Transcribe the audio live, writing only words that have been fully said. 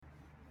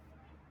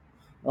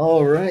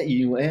All right,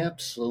 you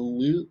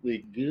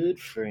absolutely good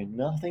for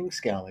nothing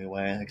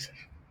scallywags.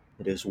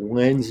 It is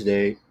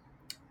Wednesday,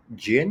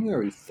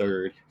 January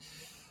 3rd,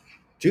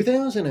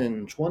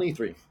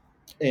 2023,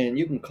 and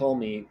you can call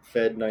me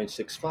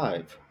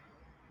Fed965.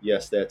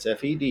 Yes, that's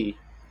FED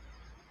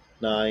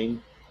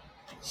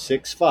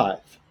 965.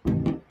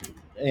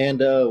 And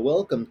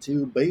welcome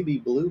to Baby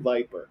Blue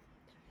Viper.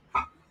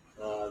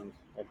 I'm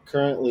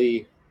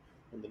currently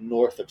in the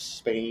north of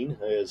Spain,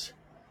 as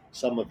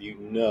some of you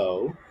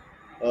know.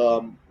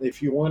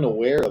 If you weren't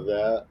aware of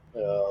that,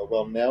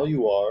 well, now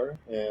you are,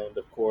 and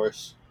of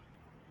course,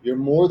 you're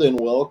more than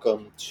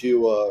welcome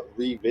to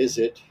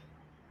revisit,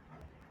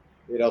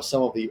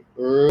 some of the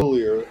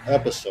earlier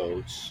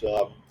episodes.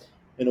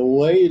 In a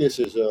way, this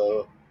is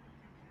a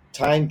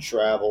time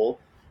travel,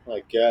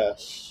 I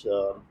guess,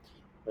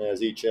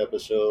 as each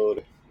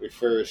episode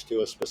refers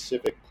to a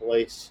specific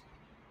place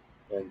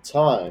and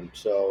time.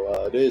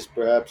 So it is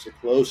perhaps the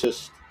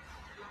closest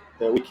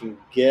that we can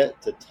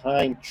get to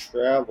time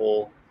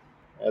travel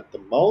at the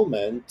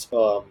moment.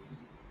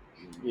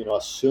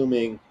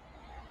 Assuming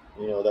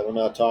that we're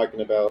not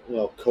talking about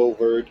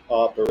covert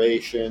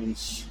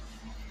operations,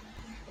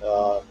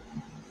 um,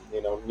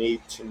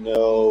 need to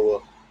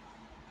know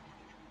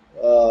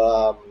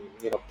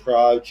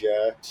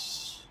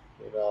projects,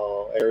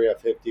 Area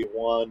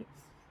 51,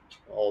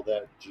 all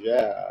that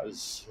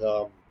jazz.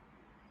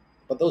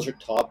 But those are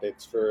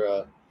topics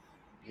for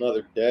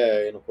another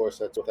day, and of course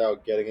that's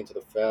without getting into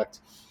the fact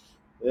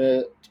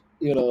that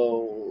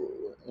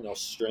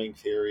string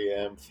theory,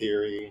 M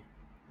theory,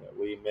 that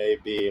we may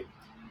be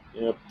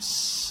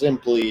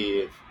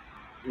simply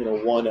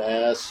one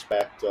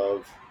aspect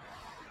of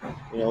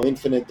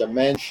infinite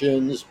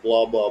dimensions,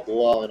 blah blah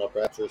blah.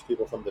 Perhaps there's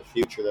people from the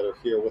future that are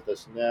here with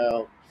us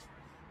now.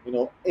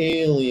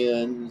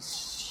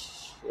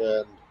 Aliens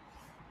and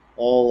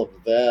all of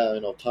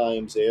that.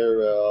 Times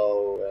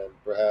arrow and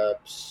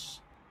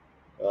perhaps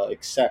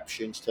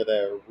exceptions to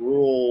that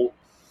rule.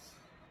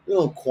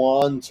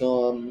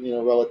 Quantum.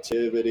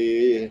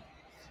 Relativity.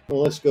 The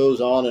list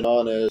goes on and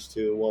on as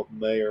to what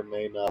may or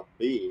may not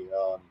be.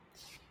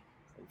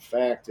 In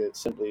fact, it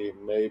simply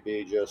may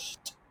be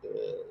just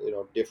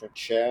different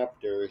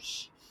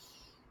chapters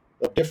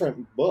of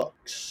different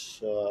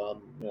books.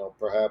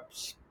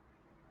 Perhaps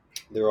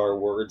there are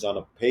words on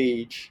a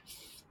page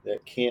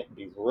that can't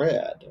be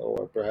read,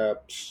 or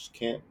perhaps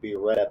can't be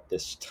read at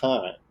this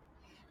time.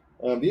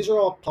 These are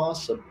all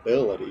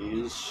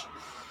possibilities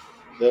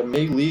that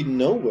may lead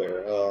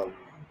nowhere.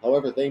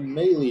 However, they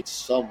may lead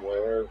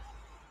somewhere,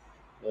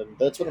 and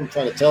that's what I'm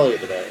trying to tell you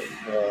today.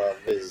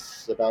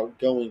 Is about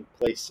going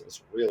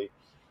places, really,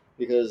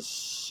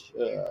 because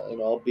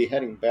I'll be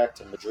heading back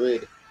to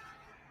Madrid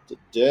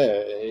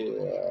today.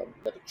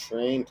 Got a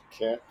train to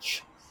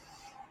catch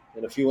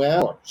in a few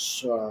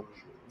hours.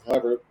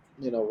 However,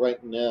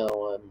 right now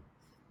I'm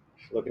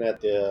looking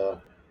at the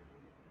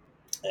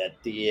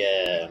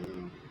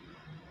um,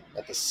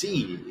 at the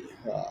sea.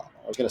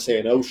 I was going to say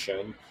an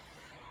ocean.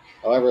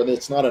 However,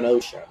 it's not an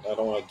ocean. I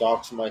don't want to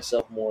dox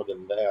myself more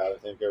than that. I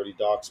think I already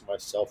doxed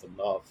myself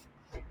enough.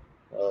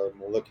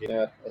 I'm looking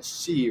at a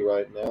sea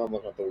right now. I'm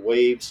looking at the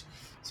waves.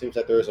 Seems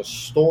like there's a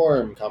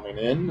storm coming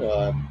in.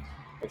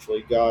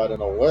 Actually, got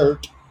an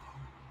alert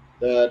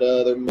that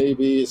there may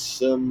be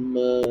some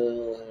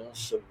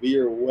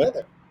severe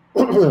weather.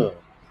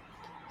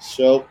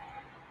 So,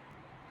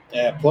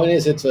 point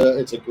is, it's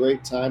a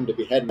great time to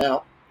be heading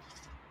out,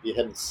 be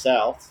heading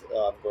south,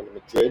 going to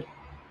Madrid.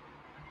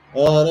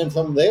 And then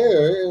from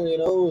there,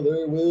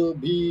 there will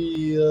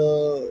be,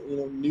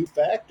 new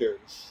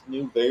factors,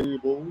 new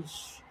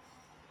variables,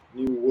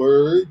 new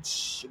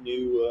words,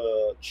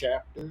 new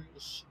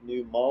chapters,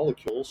 new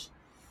molecules,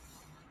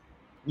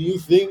 new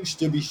things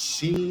to be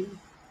seen,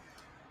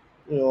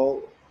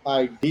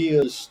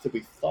 ideas to be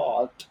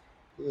thought,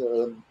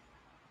 um,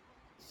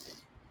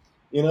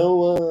 you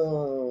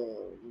know,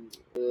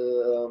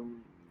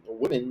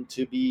 women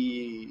to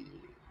be.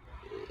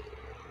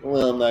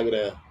 Well, I'm not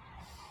gonna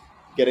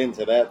get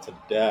into that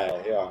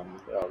today.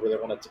 I really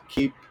wanted to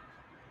keep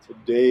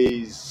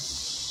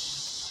today's.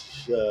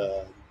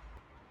 Well,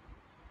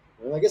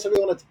 I guess I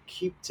really wanted to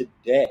keep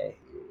today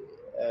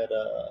at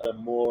a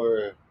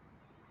more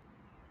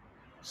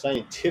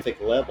scientific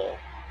level.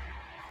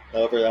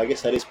 However, I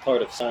guess that is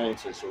part of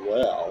science as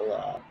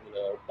well.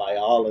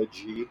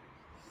 Biology,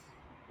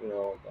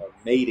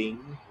 mating.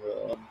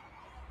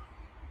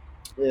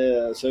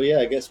 Yeah, so yeah,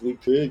 I guess we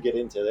could get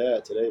into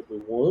that today if we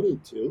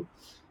wanted to.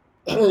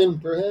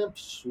 And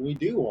perhaps we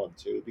do want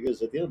to,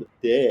 because at the end of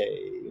the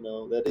day,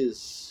 that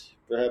is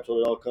perhaps what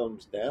it all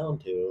comes down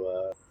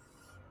to,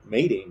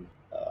 mating.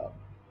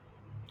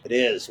 It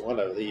is one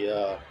of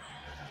the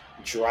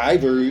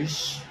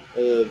drivers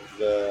of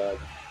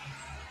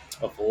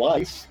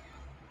life.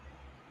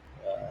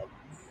 Um,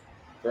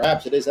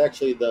 Perhaps it is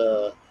actually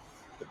the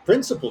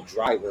principal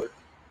driver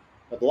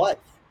of life.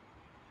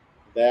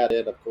 That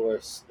and, of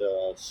course,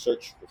 the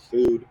search for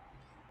food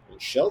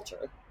and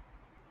shelter.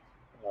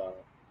 Uh,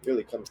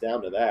 really comes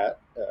down to that.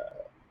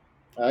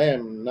 I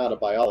am not a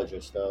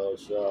biologist, though,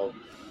 so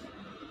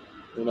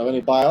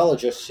Any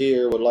biologists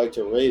here would like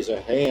to raise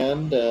a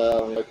hand,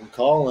 I can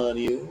call on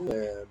you,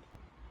 and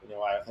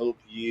I hope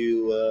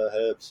you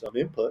have some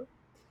input.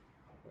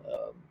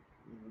 Um,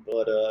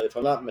 but if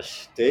I'm not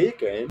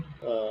mistaken,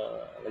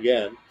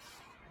 again,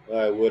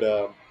 I would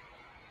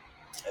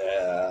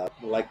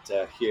like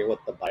to hear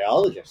what the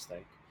biologists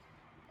think.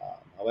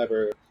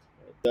 However, it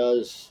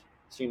does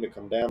seem to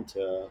come down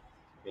to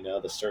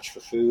the search for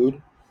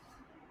food,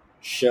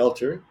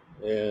 shelter,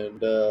 and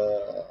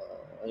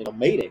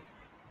mating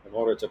in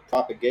order to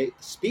propagate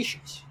the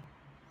species.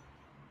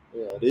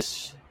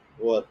 This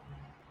what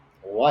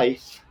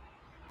life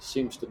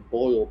seems to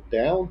boil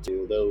down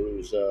to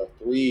those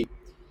three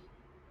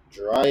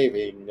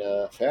driving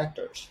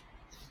factors.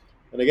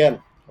 And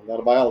again, I'm not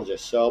a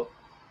biologist, um,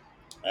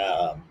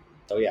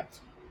 so yeah.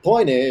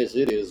 Point is,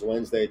 it is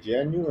Wednesday,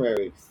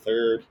 January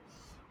 3rd,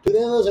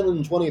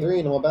 2023,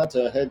 and I'm about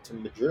to head to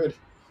Madrid.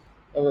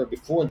 However,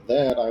 before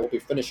that, I will be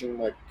finishing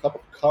my cup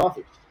of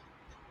coffee.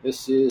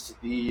 This is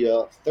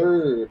the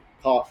third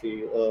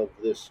coffee of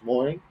this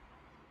morning.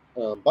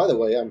 By the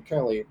way, I'm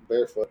currently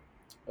barefoot,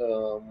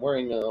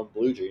 wearing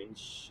blue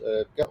jeans.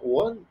 I've got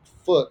one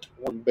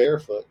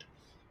barefoot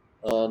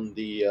on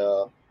the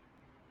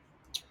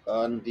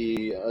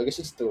I guess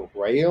it's the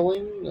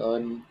railing.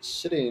 I'm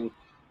sitting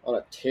on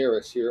a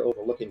terrace here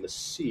overlooking the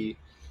sea,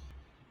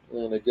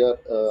 and I got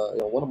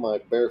one of my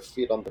bare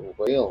feet on the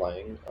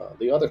railing.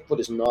 The other foot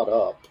is not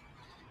up.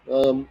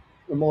 I'm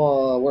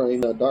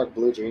wearing dark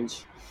blue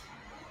jeans.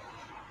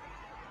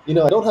 I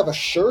don't have a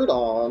shirt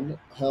on.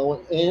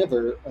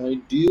 However,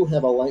 I do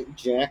have a light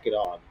jacket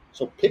on.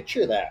 So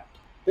picture that.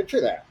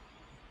 Picture that.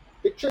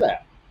 Picture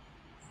that.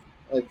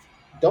 I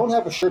don't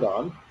have a shirt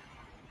on.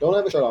 Don't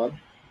have a shirt on.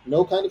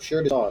 No kind of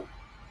shirt is on.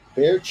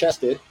 Bare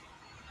chested.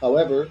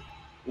 However,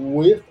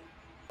 with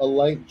a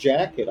light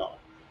jacket on.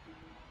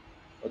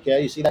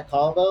 Okay, you see that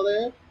combo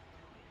there?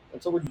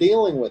 That's what we're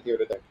dealing with here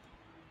today.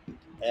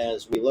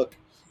 As we look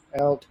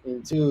out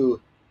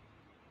into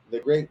the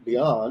great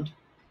beyond,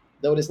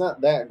 though it is not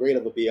that great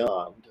of a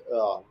beyond.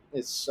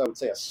 It's, I would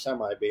say, a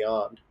semi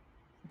beyond.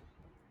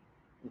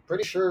 I'm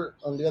pretty sure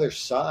on the other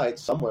side,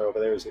 somewhere over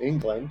there, is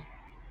England.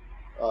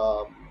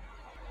 Um,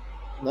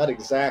 not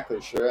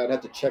exactly sure. I'd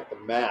have to check the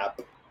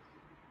map,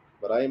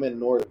 but I am in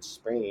northern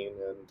Spain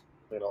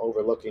and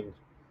overlooking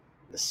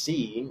the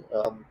sea.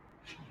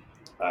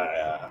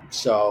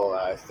 So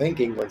I think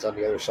England's on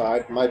the other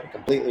side. Might be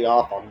completely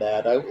off on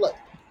that.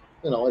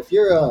 If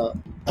you're a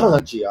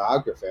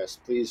geographist,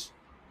 please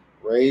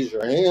raise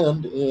your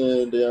hand,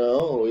 and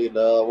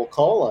we'll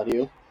call on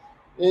you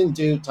in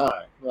due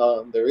time.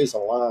 There is a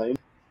line.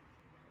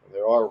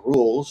 There are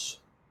rules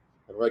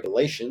and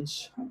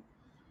regulations,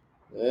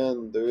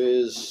 and there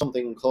is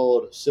something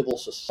called civil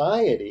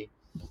society.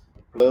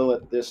 Though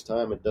at this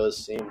time it does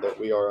seem that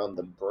we are on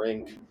the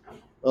brink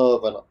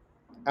of an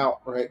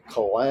outright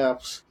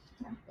collapse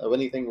of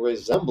anything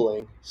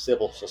resembling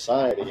civil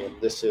society, and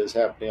this is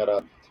happening at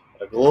a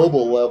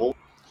global level,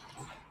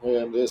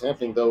 and is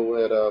happening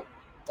though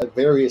at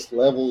various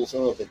levels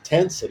of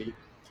intensity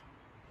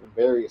in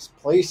various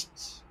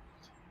places.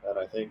 And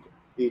I think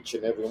each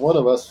and every one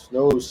of us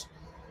knows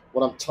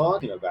what I'm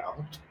talking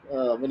about.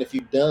 And if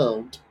you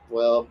don't,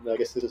 well, I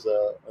guess this is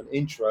an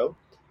intro,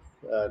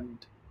 and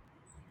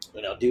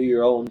do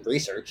your own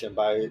research. And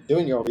by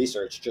doing your own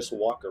research, just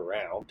walk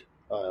around.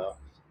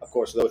 Of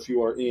course, though, if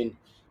you are in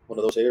one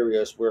of those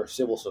areas where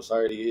civil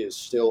society is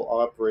still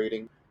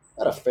operating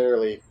at a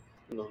fairly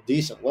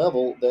decent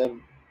level,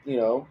 then you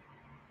know,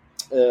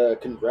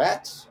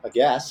 congrats, I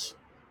guess.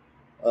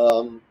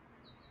 Um,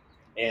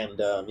 and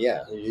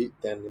yeah,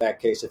 then in that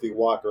case, if you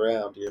walk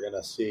around, you're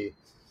gonna see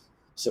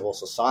civil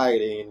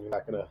society, and you're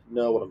not gonna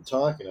know what I'm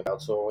talking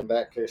about. So in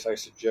that case, I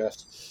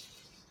suggest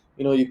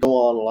you go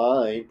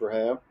online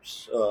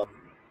perhaps,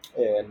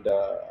 and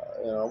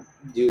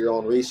do your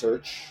own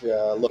research,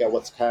 look at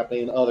what's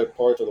happening in other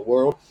parts of the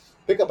world,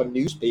 pick up a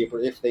newspaper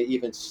if they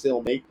even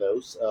still make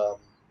those.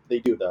 They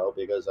do though,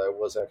 because I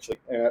was actually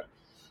at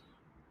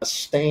a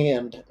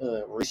stand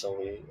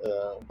recently.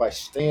 By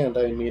stand,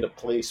 I mean a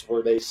place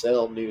where they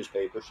sell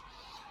newspapers,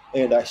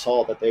 and I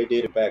saw that they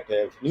did in fact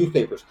have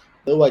newspapers,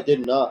 though I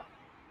did not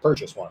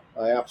purchase one.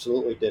 I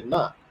absolutely did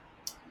not.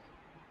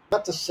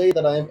 Not to say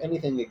that I have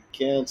anything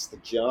against the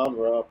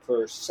genre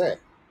per se.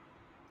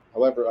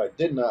 However, I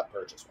did not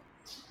purchase one.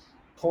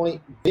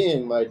 Point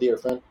being, my dear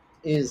friend,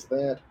 is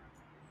that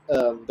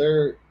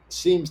there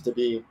seems to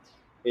be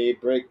a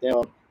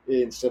breakdown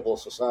in civil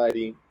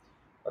society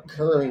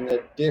occurring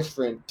at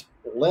different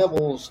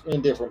levels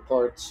in different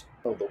parts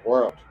of the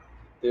world.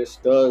 This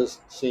does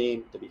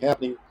seem to be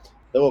happening,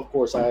 though, of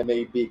course, I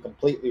may be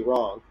completely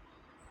wrong.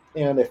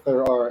 And if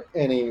there are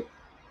any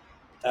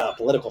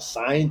political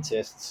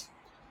scientists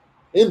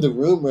in the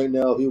room right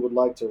now who would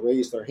like to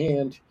raise their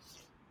hand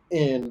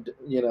and,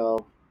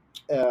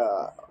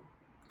 uh,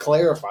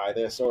 clarify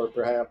this, or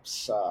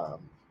perhaps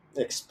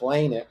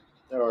explain it,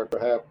 or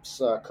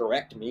perhaps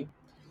correct me,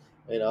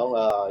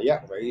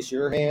 yeah, raise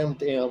your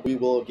hand and we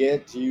will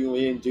get to you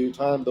in due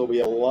time. There'll be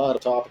a lot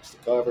of topics to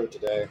cover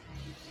today.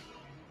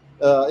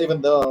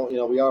 even though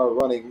we are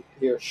running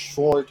here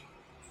short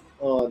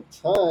on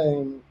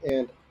time,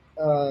 and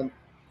um,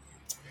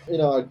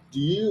 I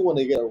do want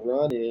to get a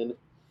run in,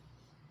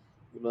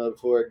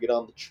 before I get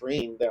on the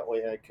train. That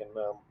way, I can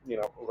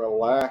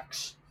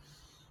relax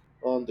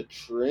on the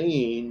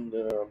train,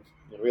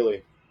 and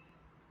really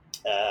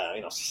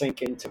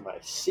sink into my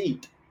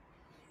seat.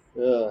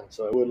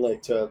 So I would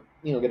like to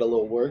get a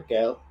little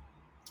workout.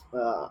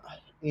 Uh,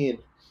 and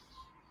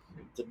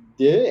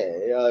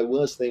today I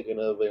was thinking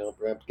of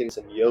perhaps getting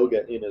some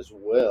yoga in as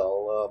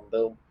well.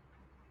 Though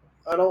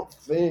I don't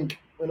think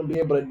I'm going to be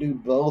able to do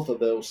both of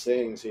those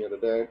things here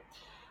today.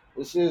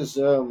 This is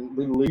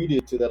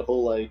related to that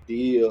whole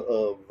idea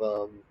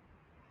of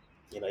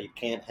you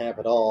can't have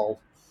it all,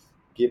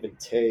 give and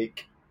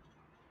take.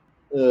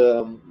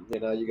 You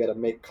got to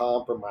make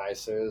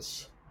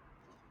compromises.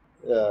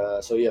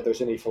 So yeah, if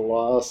there's any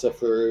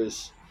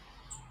philosophers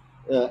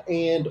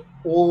and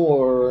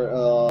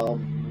or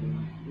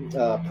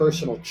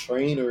personal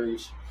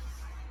trainers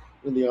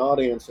in the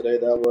audience today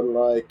that would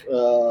like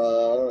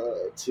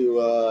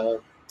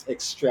to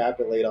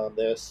extrapolate on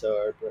this,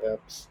 or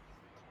perhaps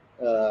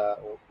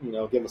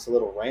give us a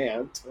little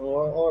rant,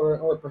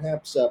 or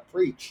perhaps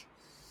preach,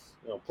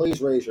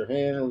 please raise your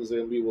hands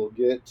and we will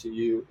get to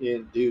you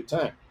in due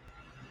time.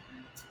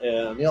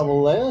 And the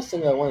last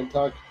thing I want to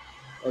talk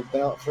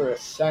about for a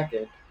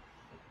second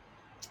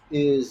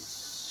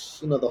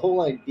is the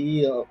whole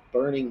idea of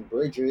burning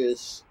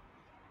bridges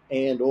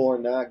and or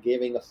not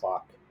giving a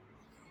fuck.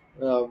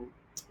 Um,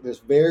 there's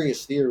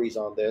various theories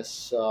on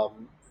this,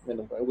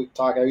 and we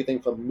talk everything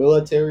from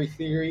military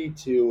theory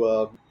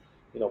to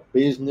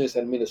business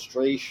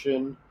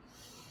administration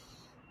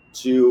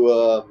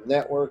to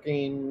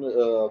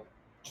networking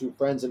to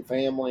friends and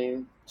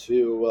family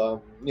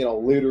to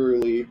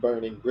literally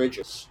burning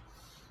bridges.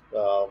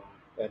 Um,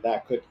 and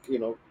that could we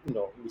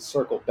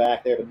circle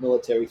back there to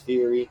military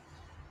theory.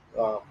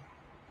 Um,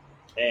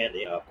 and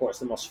of course,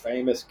 the most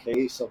famous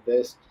case of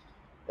this,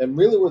 and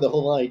really where the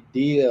whole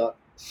idea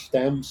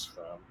stems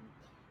from,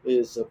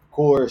 is of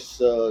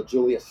course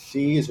Julius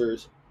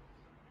Caesar's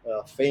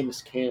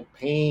famous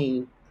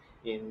campaign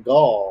in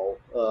Gaul,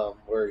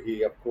 where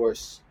he of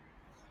course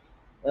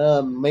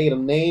made a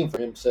name for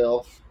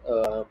himself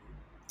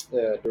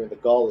during the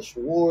Gaulish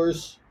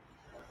Wars,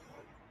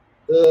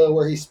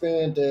 where he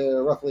spent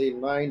roughly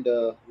 9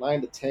 to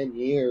 10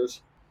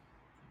 years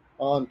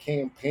on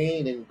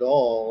campaign in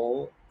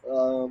Gaul,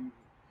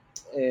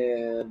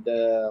 and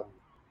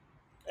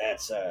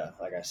that's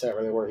like I said,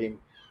 really where he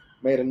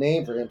made a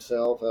name for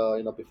himself.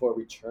 Before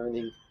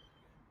returning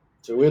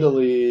to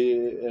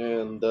Italy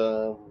and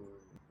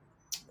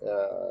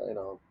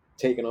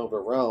taking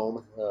over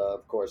Rome.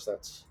 Of course,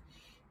 that's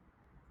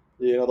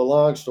the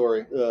long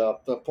story.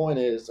 The point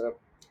is,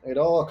 it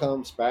all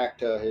comes back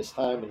to his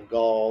time in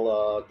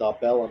Gaul, Da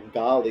Bellum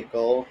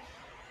Gallico.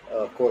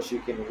 Of course, you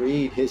can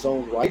read his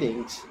own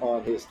writings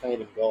on his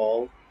time in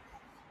Gaul,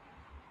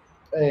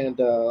 and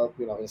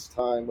his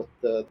time with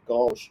the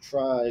Gaulish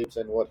tribes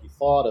and what he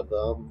thought of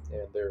them,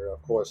 and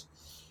of course,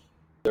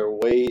 their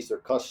ways, their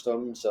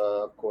customs,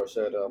 of course,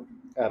 at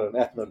an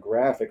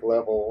ethnographic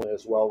level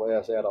as well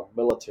as at a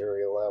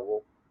military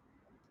level.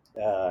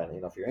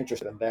 If you're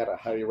interested in that, I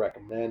highly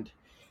recommend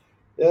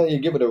you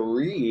give it a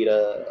read.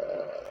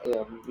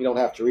 You don't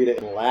have to read it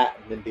in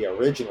Latin in the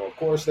original. Of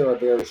course, there are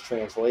various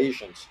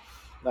translations.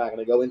 I'm not going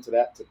to go into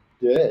that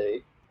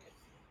today.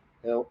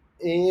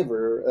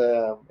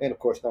 However, and of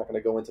course, not going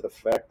to go into the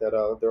fact that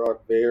there are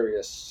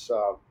various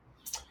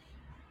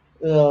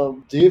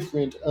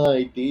different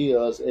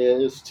ideas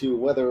as to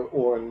whether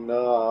or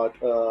not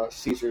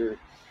Caesar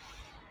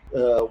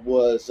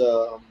was,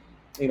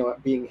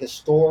 being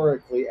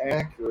historically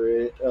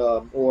accurate,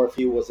 or if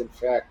he was in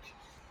fact,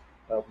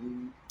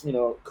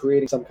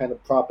 creating some kind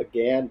of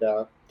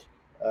propaganda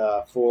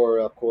for,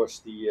 of course,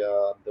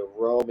 the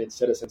Roman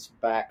citizens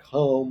back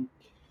home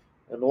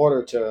in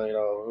order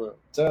to,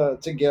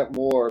 to get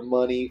more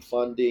money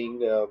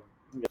funding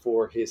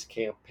for his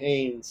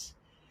campaigns.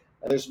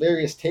 And there's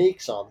various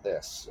takes on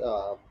this.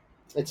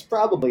 It's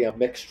probably a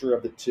mixture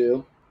of the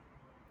two.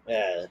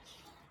 Uh,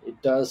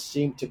 it does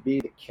seem to be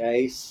the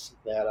case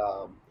that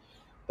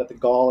the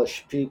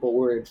Gaulish people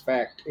were in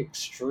fact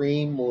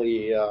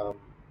extremely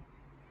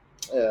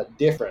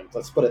different.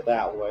 Let's put it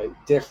that way,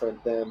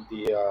 different than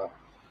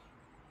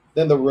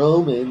the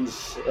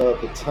Romans of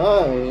the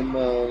time.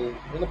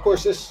 And of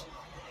course,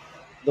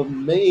 the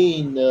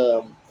main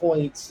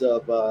points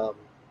of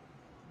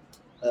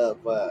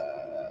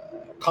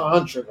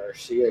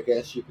controversy, I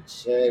guess you could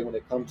say, when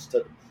it comes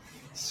to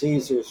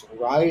Caesar's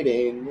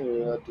writing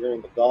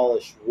during the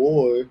Gaulish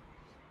Wars,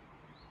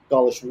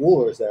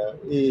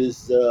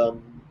 is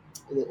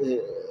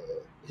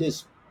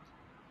his.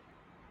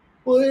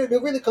 Well, it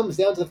really comes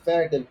down to the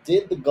fact of,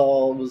 did the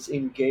Gauls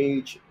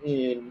engage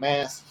in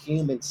mass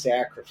human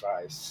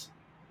sacrifice?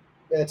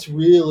 That's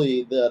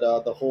really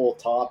the whole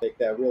topic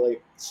that really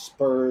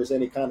spurs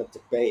any kind of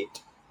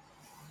debate.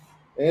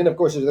 And of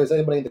course, if there's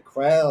anybody in the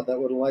crowd that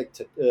would like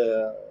to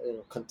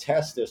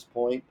contest this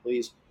point,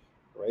 please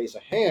raise a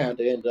hand,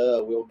 and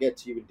we'll get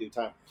to you in due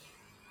time.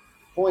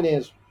 Point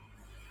is,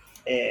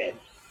 and,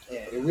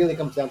 and it really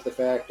comes down to the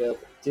fact of,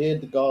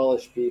 did the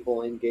Gaulish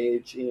people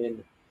engage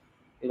in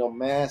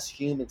mass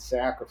human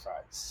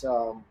sacrifice?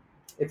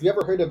 If you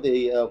ever heard of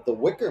the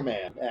Wicker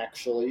Man,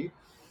 actually,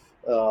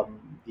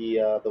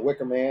 the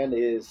Wicker Man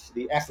is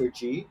the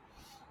effigy,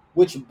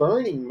 which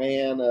Burning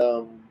Man,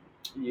 the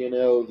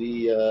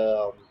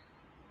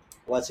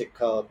what's it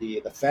called,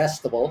 the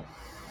festival.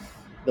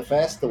 The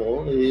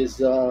festival is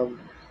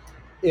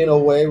in a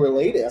way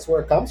related. That's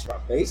where it comes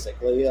from,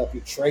 basically. If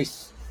you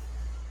trace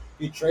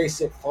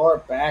it far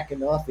back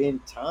enough in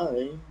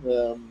time,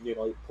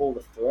 you pull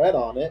the thread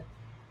on it.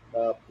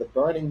 The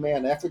Burning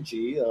Man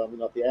effigy,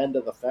 at the end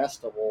of the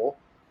festival,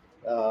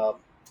 uh,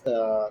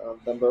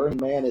 the Burning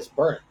Man is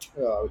burnt.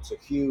 It's a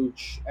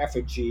huge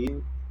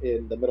effigy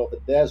in the middle of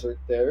the desert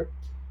there,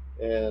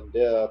 and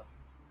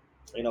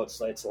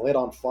it's lit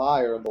on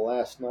fire on the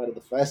last night of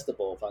the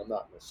festival, if I'm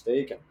not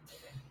mistaken.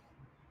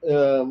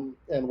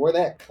 And where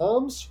that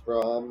comes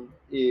from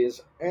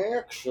is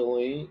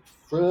actually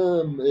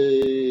from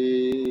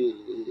the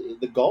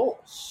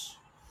Gauls.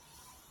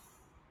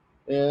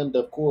 And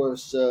of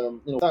course,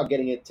 without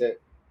getting into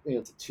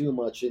too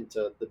much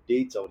into the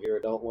detail here,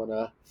 I don't want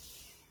to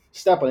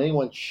step on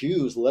anyone's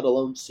shoes, let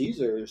alone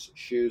Caesar's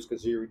shoes,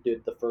 because he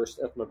did the first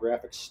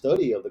ethnographic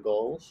study of the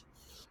Gauls.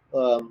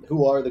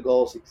 Who are the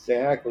Gauls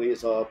exactly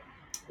is a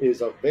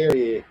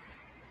very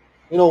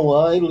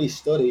widely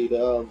studied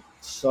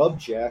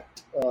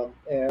subject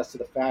as to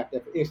the fact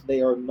that if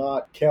they are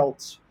not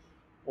Celts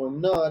or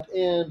not,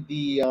 and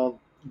the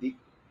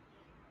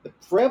the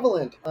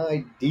prevalent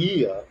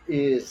idea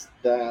is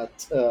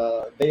that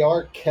they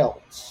are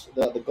Celts.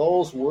 The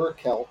Gauls were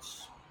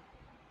Celts,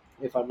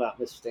 if I'm not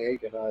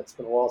mistaken. It's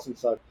been a while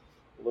since I've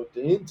looked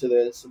into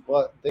this,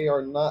 but they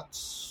are not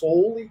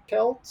solely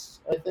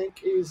Celts. I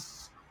think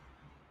is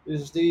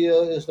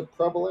the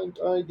prevalent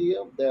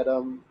idea that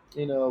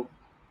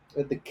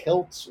that the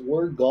Celts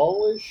were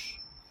Gaulish,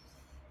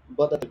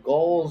 but that the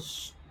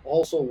Gauls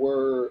also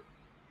were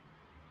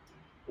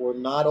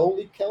not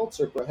only Celts,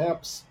 or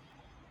perhaps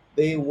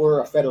they were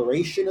a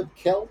federation of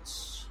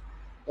Celts,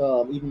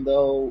 even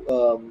though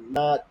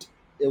not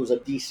it was a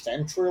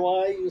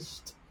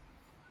decentralized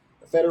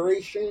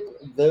federation.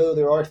 Though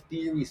there are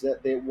theories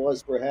that it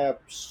was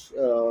perhaps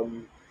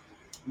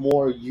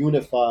more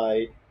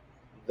unified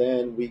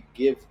than we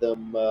give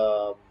them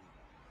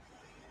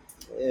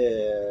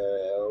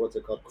what's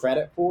it called,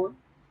 credit for.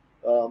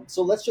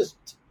 So let's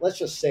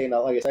just say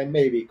now, like I said, I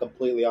may be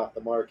completely off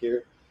the mark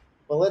here,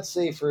 but let's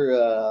say for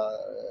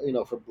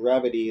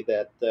brevity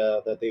that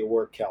they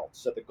were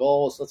Celts. That the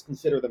Gauls, let's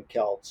consider them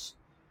Celts.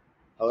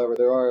 However,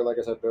 there are, like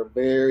I said, there are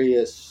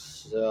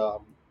various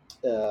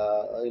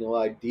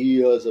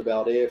ideas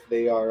about if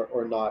they are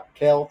or not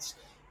Celts,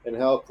 and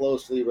how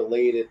closely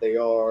related they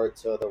are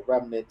to the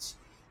remnants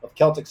of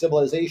Celtic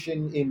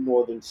civilization in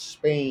northern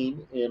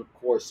Spain, and of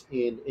course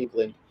in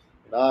England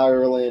and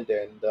Ireland,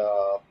 and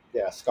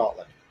yeah,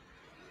 Scotland,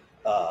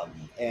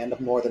 and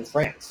of northern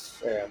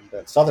France, and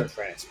southern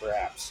France,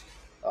 perhaps.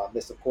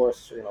 This, of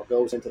course,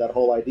 goes into that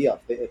whole idea of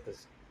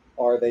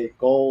are they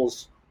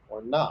Gauls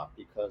or not?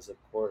 Because, of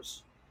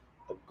course,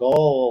 the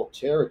Gaul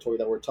territory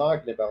that we're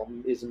talking about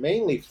is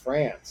mainly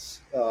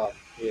France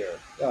here,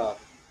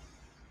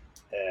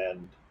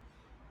 and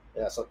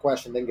yeah, so the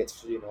question then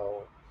gets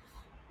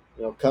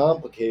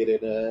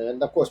complicated,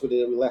 and of course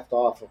we left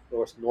off, of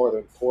course,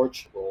 northern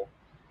Portugal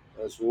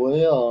as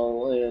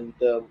well, and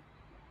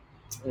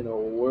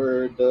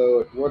where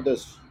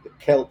does the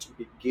Celt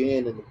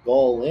begin and the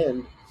Gaul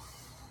end,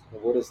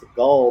 and where does the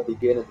Gaul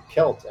begin and the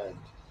Celt end?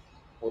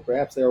 Or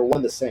perhaps they are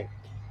one the same.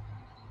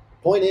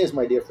 Point is,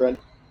 my dear friend,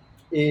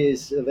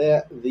 is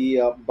that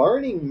the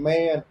Burning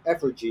Man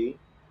effigy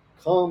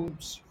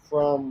comes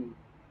from,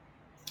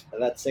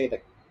 let's say,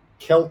 the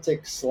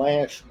Celtic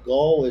slash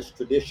Gaulish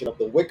tradition of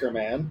the Wicker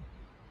Man.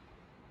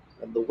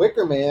 And the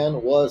Wicker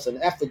Man was an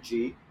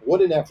effigy,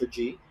 wooden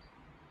effigy,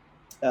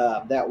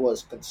 that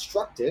was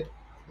constructed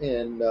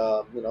in,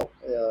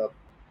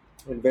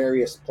 in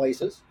various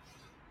places,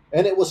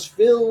 and it was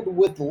filled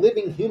with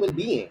living human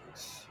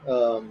beings.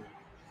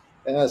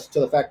 As to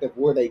the fact of,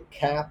 were they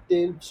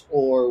captives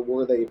or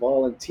were they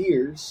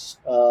volunteers,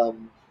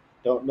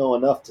 don't know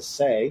enough to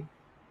say,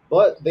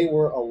 but they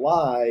were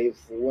alive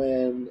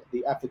when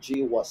the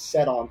effigy was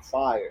set on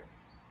fire.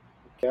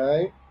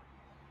 Okay,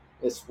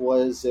 this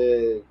was,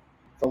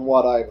 from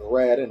what I've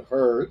read and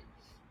heard,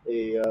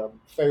 a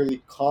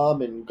fairly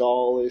common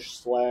Gaulish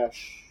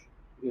slash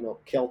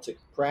Celtic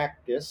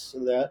practice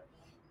that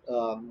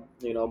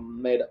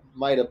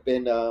might have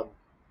been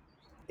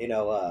you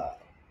know uh,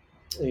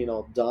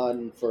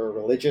 done for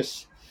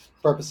religious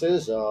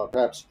purposes,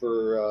 perhaps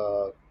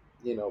for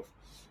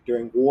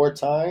during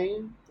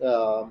wartime,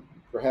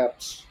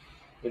 perhaps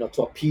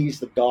to appease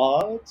the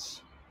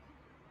gods,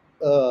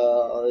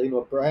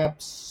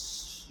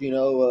 perhaps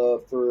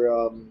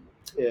for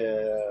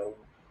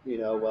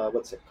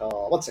what's it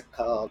called? What's it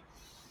called?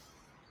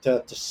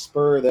 to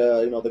spur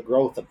the the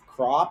growth of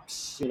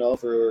crops,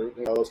 for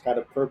those kind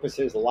of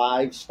purposes,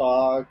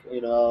 livestock,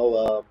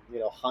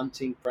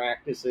 hunting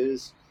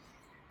practices,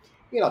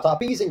 to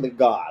appeasing the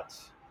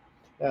gods.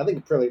 And I think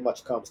it pretty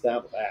much comes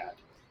down to that.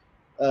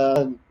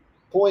 Um,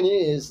 Point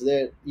is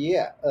that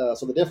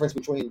so the difference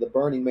between the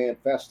Burning Man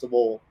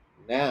festival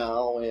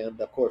now and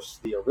of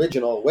course the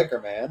original Wicker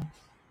Man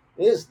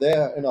is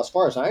that, and as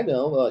far as I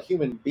know,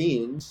 human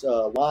beings,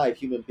 live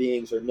human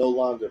beings, are no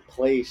longer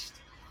placed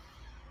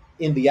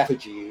in the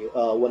effigy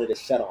when it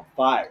is set on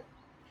fire.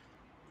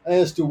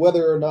 As to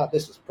whether or not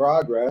this is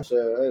progress,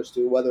 as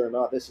to whether or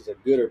not this is a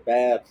good or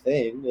bad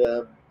thing,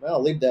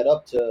 I'll leave that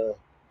up to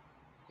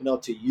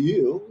to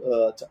you,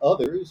 to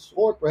others,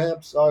 or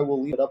perhaps I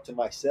will leave it up to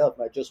myself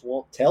and I just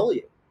won't tell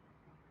you,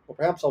 or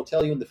perhaps I'll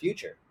tell you in the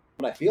future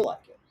when I feel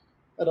like it.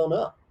 I don't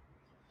know.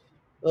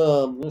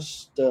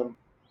 Just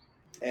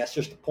That's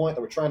just the point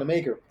that we're trying to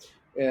make here,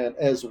 and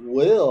as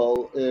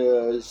well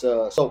as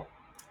I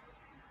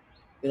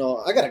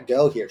gotta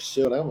go here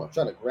soon. I'm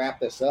trying to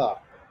wrap this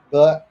up,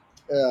 but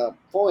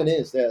point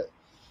is that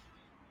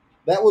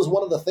was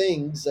one of the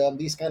things,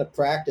 these kind of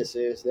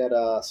practices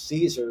that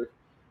Caesar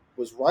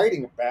was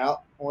writing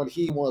about when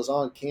he was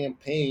on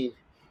campaign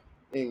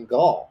in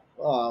Gaul.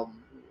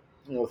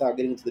 Without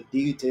getting into the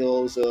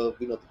details of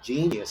the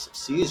genius of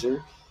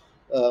Caesar,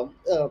 um,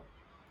 uh,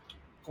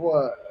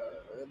 for,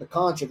 the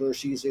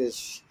controversies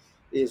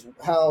is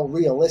how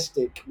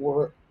realistic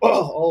were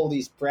all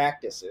these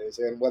practices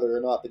and whether or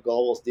not the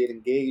Gauls did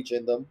engage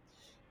in them,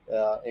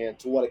 and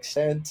to what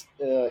extent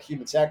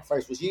human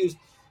sacrifice was used.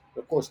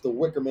 Of course, the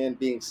Wicker Man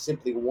being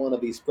simply one of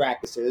these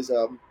practices.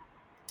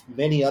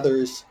 Many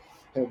others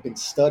have been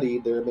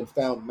studied. There have been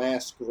found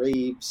mass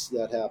graves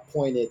that have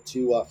pointed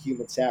to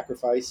human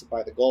sacrifice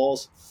by the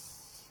Gauls.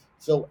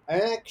 So,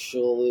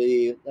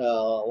 actually,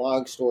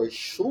 long story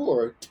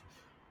short,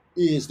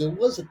 is there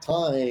was a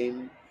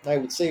time, I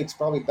would say it's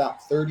probably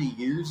about 30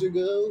 years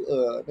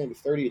ago, maybe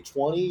 30 to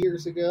 20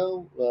 years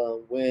ago,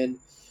 when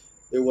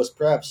there was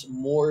perhaps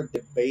more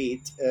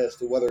debate as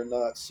to whether or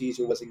not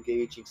Caesar was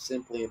engaging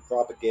simply in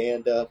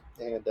propaganda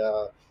and,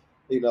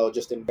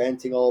 just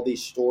inventing all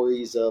these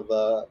stories of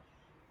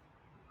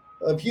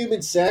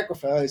human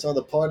sacrifice on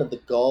the part of the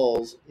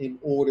Gauls in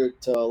order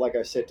to, like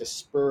I said, to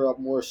spur up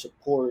more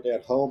support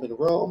at home in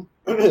Rome,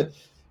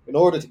 in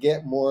order to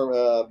get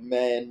more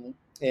men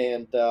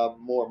and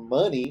more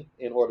money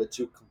in order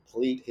to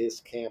complete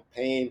his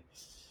campaign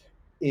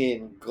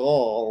in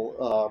Gaul.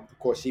 Of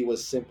course, he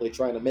was simply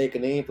trying to make a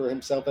name for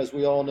himself, as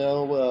we all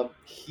know.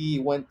 He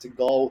went to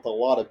Gaul with a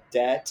lot of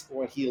debt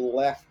when he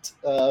left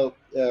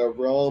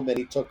Rome, and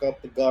he took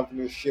up the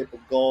governorship of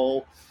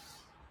Gaul.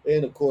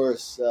 And of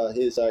course,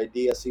 his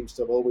idea seems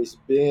to have always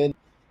been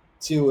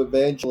to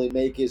eventually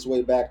make his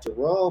way back to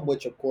Rome,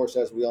 which, of course,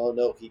 as we all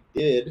know, he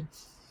did.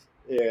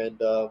 And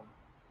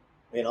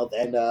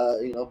then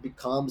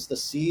becomes the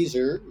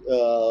Caesar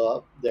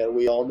that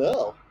we all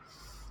know.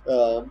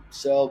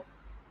 So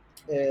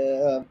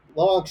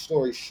long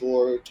story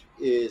short,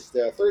 is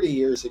that 30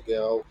 years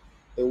ago,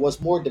 there was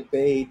more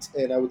debate,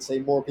 and I would say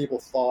more people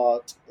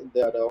thought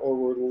that, or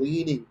were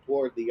leaning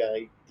toward the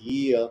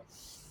idea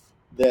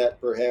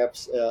that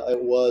perhaps it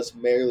was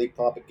merely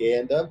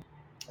propaganda.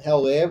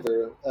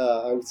 However,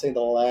 I would say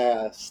the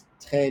last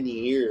 10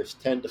 years,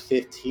 10 to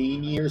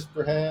 15 years,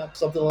 perhaps,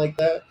 something like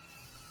that,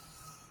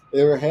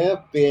 there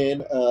have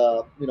been,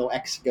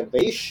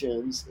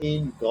 excavations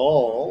in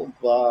Gaul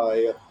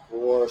by, of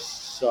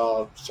course,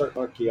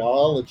 certain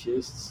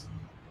archaeologists.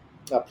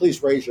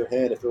 Please raise your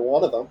hand if you're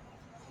one of them.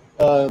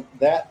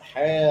 That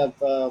have,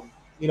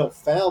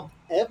 found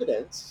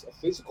evidence,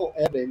 physical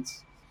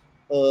evidence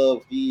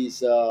of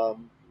these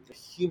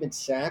human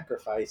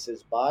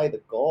sacrifices by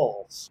the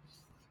Gauls,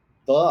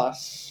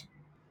 thus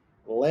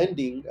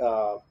lending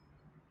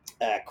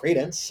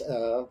credence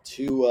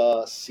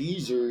to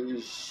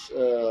Caesar's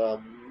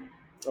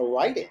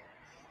writing.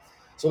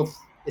 So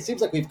it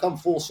seems like we've come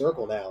full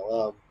circle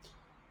now,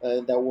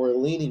 and that we're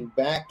leaning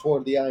back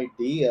toward the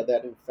idea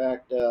that, in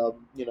fact,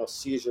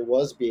 Caesar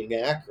was being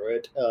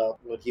accurate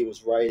when he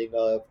was writing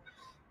of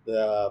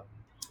the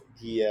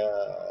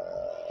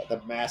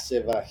the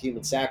massive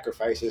human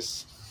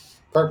sacrifices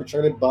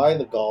perpetrated by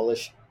the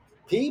Gaulish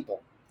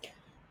people.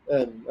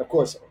 And of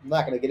course, I'm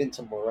not going to get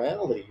into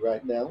morality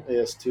right now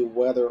as to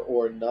whether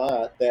or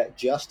not that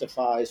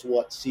justifies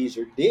what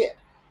Caesar did,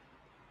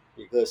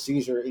 because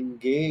Caesar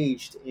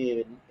engaged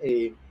in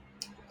a,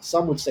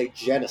 some would say,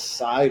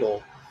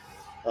 genocidal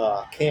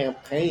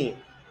campaign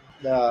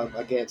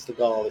against the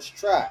Gaulish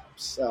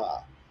tribes.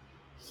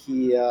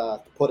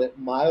 To put it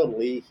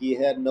mildly, he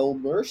had no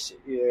mercy,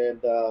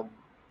 and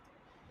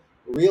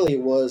really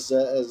was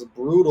as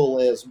brutal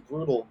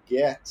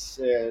gets,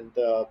 and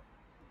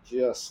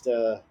just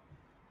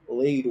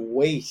laid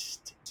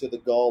waste to the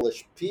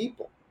Gaulish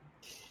people.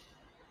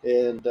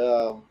 And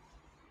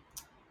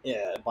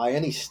yeah, by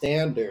any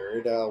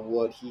standard,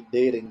 what he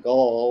did in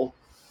Gaul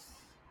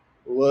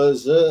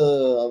was,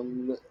 yeah,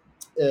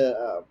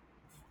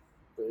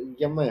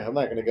 man, I'm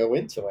not going to go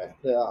into it.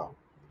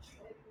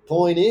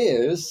 Point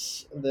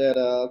is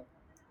that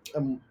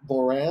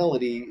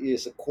morality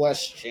is a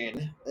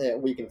question that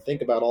we can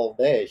think about all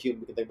day. We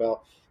can think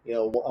about,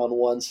 on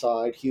one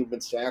side,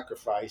 human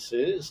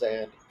sacrifices,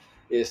 and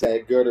is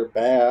that good or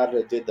bad?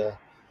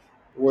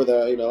 Were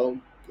the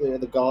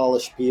the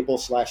Gaulish people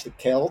slash the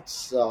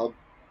Celts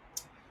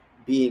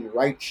being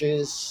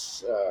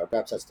righteous?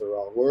 Perhaps that's the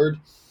wrong word.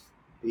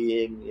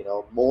 Being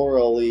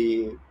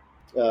morally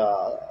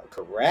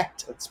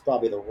correct. That's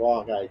probably the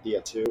wrong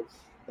idea too.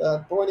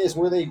 Point is,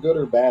 were they good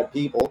or bad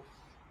people?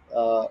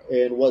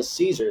 And was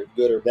Caesar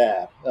good or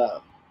bad?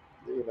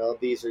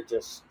 These are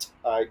just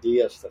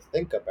ideas to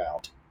think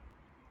about.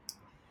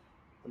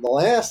 And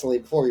lastly,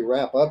 before we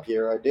wrap up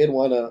here, I did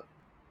want to,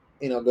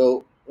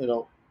 go,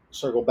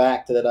 circle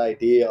back to that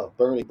idea of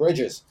burning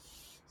bridges.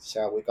 That's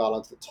how we got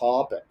onto the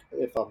topic,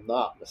 if I'm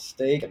not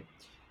mistaken.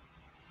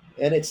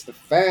 And it's the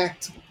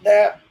fact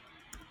that,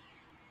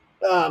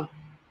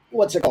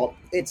 what's it called?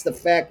 It's the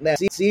fact that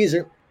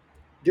Caesar,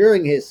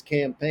 during his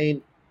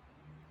campaign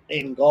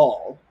in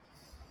Gaul,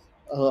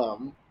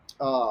 um,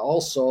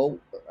 also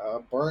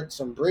burnt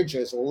some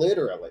bridges,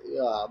 literally.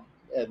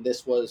 And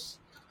this was,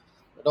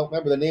 I don't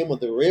remember the name of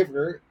the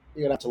river.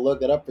 You're gonna have to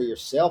look it up for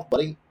yourself,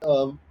 buddy.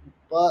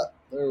 But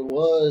there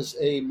was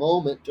a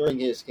moment during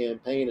his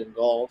campaign in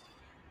Gaul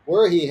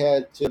where he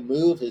had to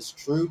move his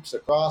troops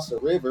across a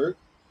river,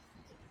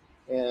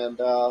 and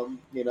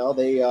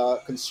they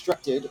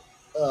constructed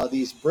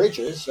these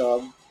bridges.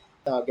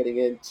 Not getting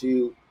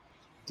into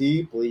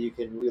deeply, you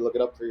can really look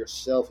it up for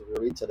yourself if you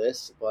read to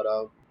this. But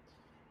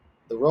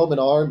the Roman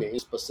army,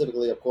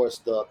 specifically, of course,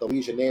 the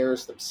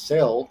legionnaires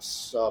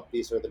themselves,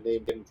 these are the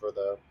name given for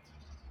the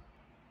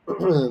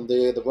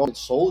the Roman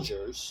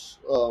soldiers,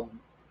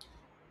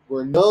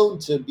 were known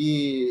to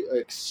be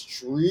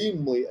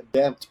extremely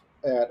adept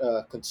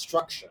at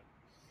construction.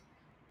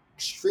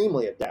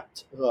 Extremely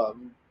adept.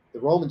 The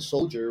Roman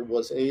soldier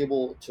was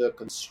able to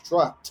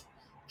construct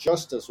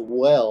just as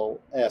well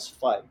as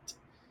fight.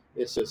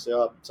 This is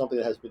something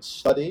that has been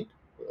studied,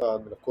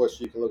 and of course,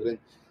 you can look it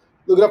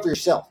up for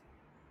yourself.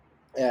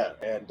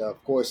 And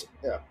of course,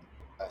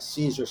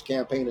 Caesar's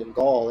campaign in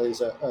Gaul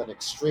is an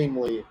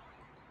extremely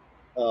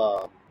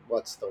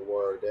what's the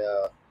word?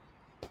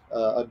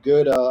 A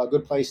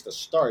good place to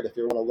start if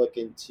you want to look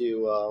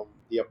into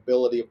the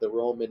ability of the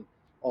Roman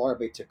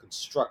army to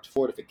construct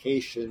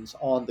fortifications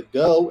on the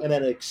go and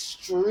at an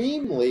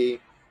extremely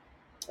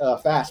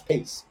fast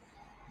pace.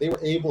 They were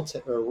able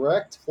to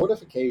erect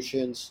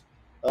fortifications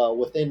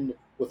within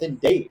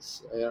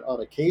days,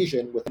 on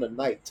occasion within a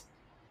night.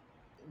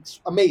 It's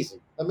amazing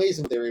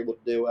what they were able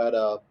to do at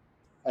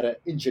an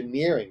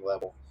engineering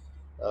level.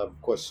 Of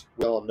course,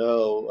 we all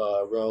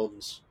know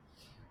Rome's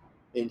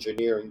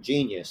engineering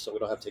genius, so we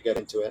don't have to get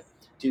into it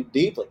too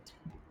deeply.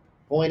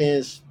 Point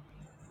is,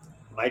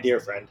 my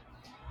dear friend,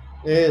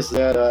 is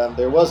that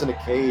there was an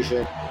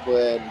occasion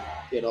when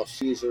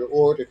Caesar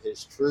ordered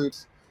his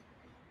troops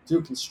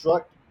to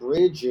construct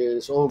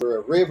bridges over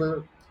a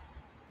river,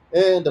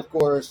 and of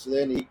course,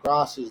 then he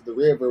crosses the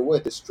river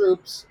with his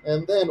troops,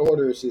 and then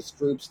orders his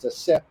troops to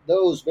set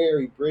those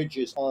very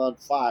bridges on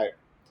fire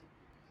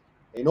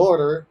in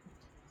order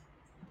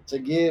to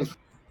give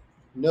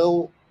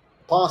no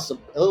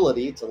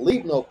possibility, to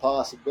leave no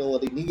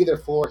possibility, neither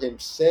for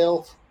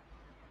himself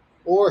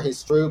or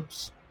his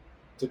troops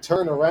to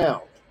turn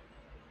around.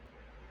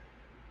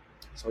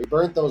 So he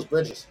burnt those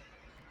bridges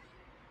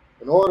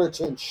in order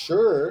to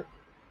ensure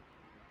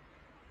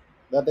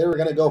that they were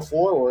going to go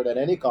forward at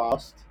any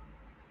cost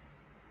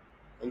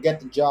and get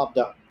the job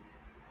done.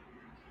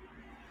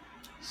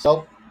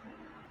 So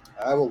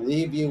I will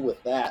leave you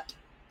with that.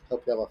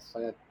 Hope you have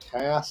a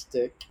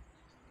fantastic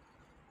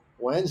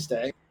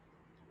Wednesday,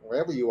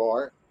 wherever you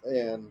are,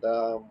 and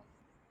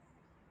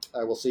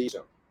I will see you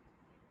soon.